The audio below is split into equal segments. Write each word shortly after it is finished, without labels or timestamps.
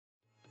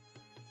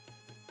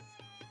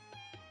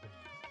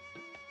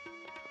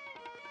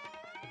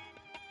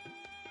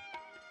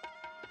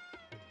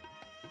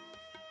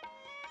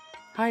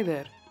Hi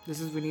there, this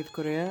is Vineet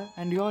Correa,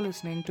 and you're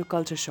listening to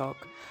Culture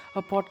Shock,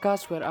 a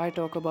podcast where I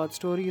talk about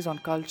stories on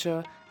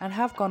culture and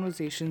have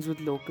conversations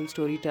with local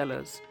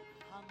storytellers.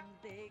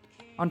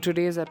 On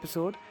today's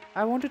episode,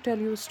 I want to tell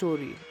you a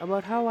story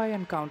about how I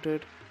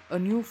encountered a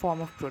new form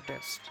of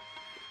protest.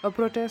 A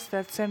protest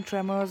that sent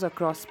tremors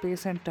across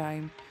space and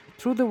time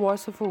through the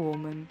voice of a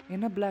woman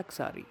in a black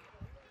sari.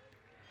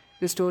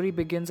 The story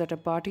begins at a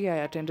party I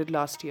attended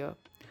last year.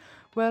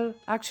 Well,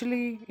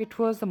 actually, it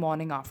was the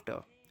morning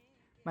after.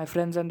 My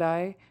friends and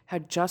I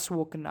had just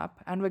woken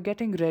up and were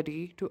getting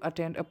ready to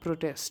attend a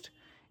protest.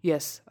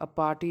 Yes, a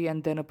party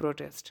and then a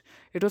protest.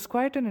 It was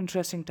quite an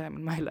interesting time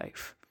in my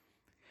life.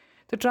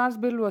 The trans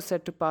bill was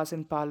set to pass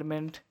in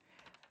Parliament,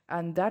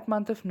 and that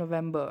month of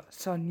November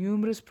saw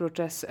numerous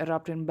protests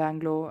erupt in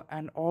Bangalore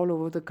and all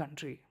over the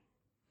country.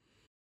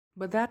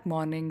 But that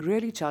morning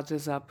really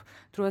charges up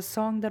through a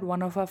song that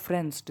one of our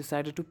friends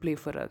decided to play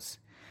for us.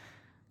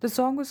 The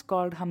song was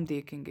called Hum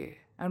Dekhenge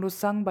and was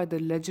sung by the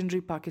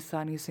legendary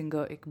Pakistani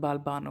singer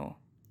Iqbal Bano.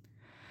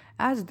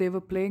 As they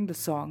were playing the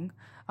song,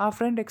 our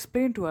friend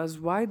explained to us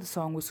why the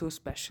song was so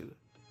special.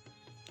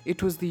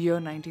 It was the year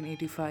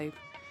 1985.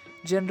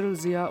 General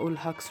Zia ul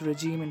Haq's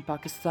regime in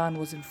Pakistan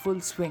was in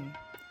full swing.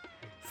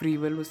 Free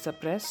will was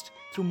suppressed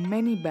through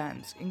many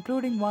bans,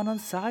 including one on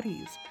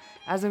saris,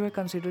 as they were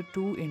considered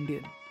too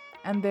Indian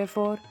and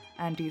therefore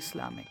anti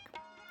Islamic.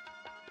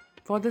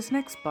 For this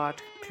next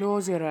part,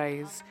 close your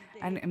eyes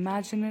and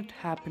imagine it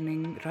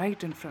happening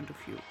right in front of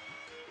you.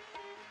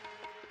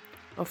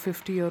 A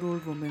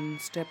 50-year-old woman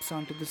steps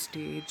onto the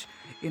stage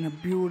in a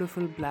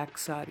beautiful black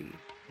sari.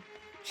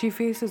 She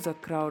faces a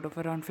crowd of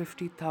around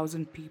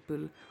 50,000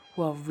 people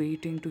who are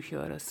waiting to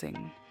hear her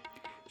sing.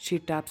 She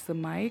taps the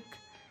mic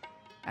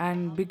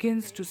and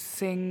begins to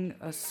sing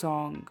a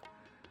song,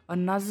 a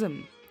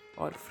nazm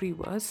or free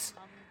verse,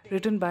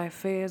 written by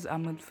Faiz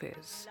Ahmed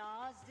Faiz.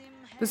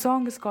 The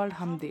song is called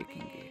Hum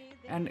Dekhenge,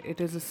 and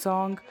it is a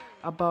song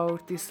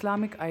about the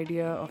Islamic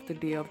idea of the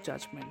Day of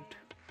Judgment.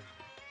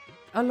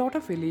 A lot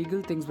of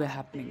illegal things were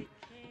happening: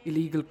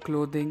 illegal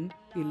clothing,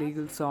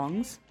 illegal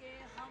songs.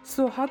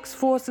 So Huck's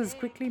forces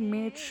quickly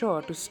made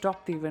sure to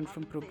stop the event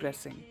from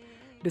progressing,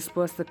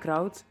 dispersed the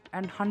crowds,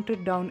 and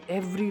hunted down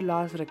every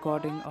last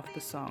recording of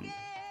the song.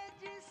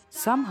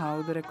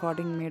 Somehow, the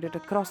recording made it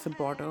across the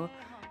border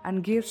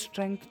and gave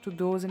strength to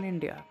those in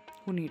India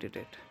who needed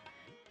it.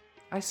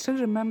 I still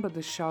remember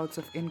the shouts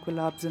of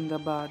Inquilab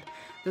Zindabad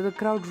that the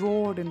crowd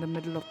roared in the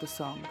middle of the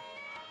song.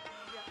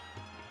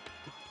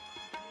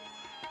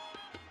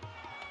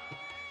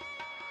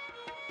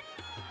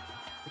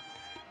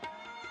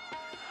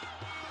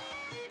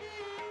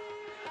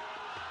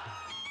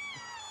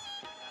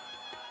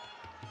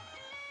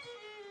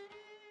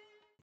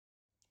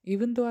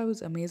 Even though I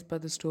was amazed by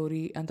the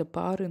story and the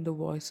power in the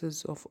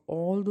voices of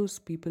all those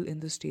people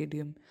in the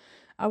stadium,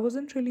 I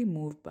wasn't really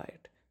moved by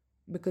it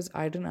because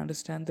I didn't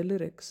understand the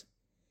lyrics.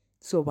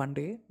 So one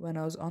day, when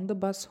I was on the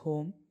bus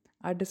home,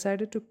 I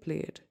decided to play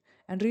it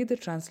and read the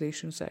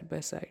translation side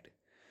by side.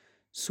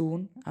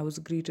 Soon, I was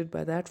greeted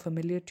by that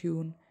familiar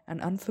tune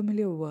and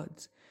unfamiliar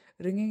words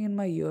ringing in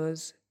my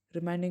ears,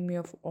 reminding me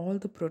of all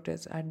the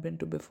protests I'd been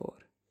to before.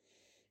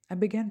 I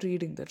began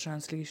reading the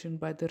translation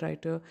by the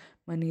writer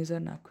Maniza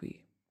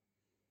Naqvi.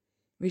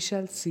 We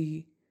shall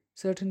see,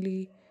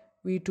 certainly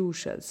we too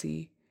shall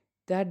see,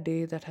 that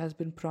day that has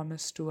been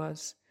promised to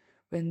us,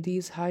 when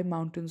these high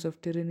mountains of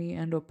tyranny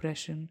and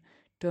oppression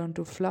turn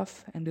to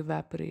fluff and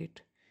evaporate,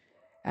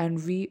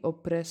 and we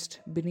oppressed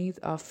beneath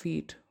our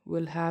feet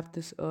will have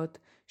this earth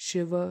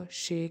shiver,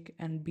 shake,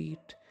 and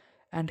beat,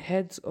 and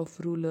heads of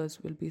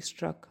rulers will be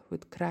struck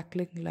with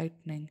crackling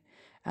lightning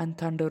and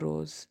thunder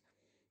roars.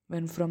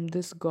 When from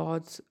this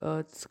God's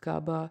earth's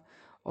Kaaba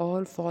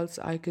all false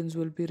icons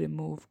will be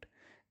removed,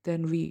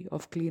 then we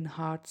of clean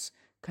hearts,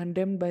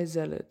 condemned by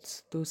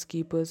zealots, those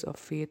keepers of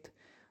faith,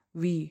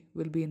 we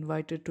will be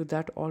invited to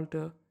that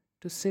altar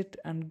to sit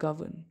and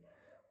govern.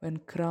 When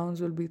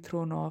crowns will be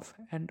thrown off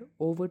and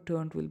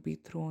overturned will be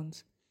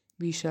thrones,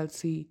 we shall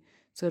see,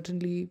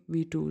 certainly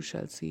we too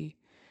shall see,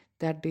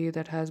 that day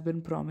that has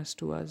been promised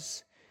to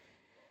us.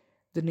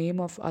 The name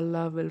of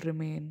Allah will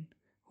remain,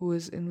 who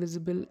is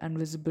invisible and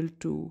visible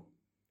too,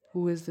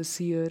 who is the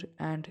seer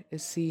and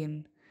is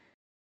seen.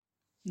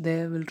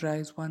 There will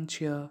rise one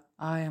cheer,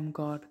 I am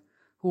God,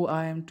 who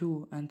I am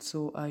too, and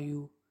so are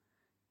you.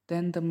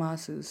 Then the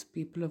masses,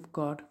 people of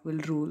God, will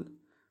rule,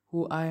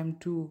 who I am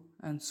too,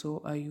 and so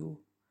are you.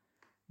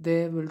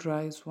 There will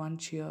rise one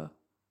cheer,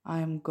 I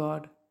am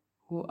God,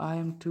 who I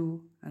am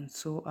too, and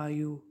so are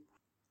you.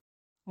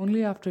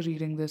 Only after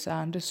reading this,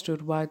 I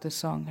understood why the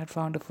song had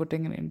found a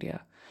footing in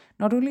India,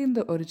 not only in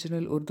the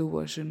original Urdu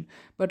version,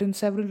 but in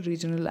several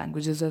regional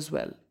languages as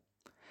well.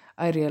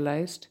 I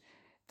realized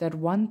that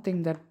one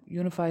thing that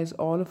unifies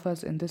all of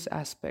us in this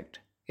aspect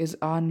is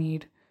our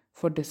need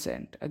for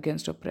dissent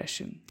against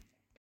oppression.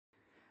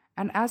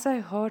 And as I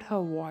heard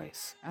her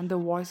voice and the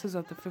voices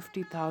of the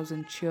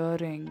 50,000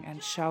 cheering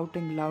and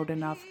shouting loud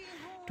enough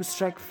to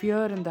strike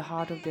fear in the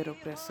heart of their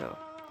oppressor,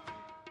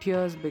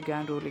 tears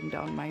began rolling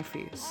down my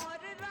face.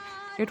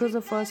 It was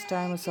the first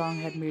time a song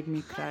had made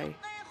me cry,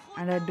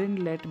 and I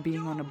didn't let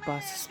being on a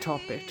bus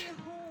stop it.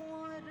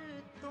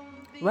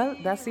 Well,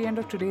 that's the end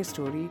of today's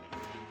story.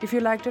 If you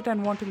liked it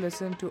and want to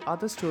listen to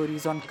other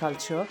stories on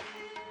culture,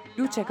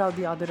 do check out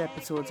the other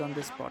episodes on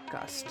this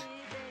podcast.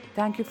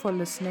 Thank you for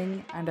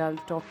listening, and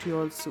I'll talk to you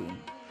all soon.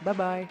 Bye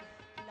bye.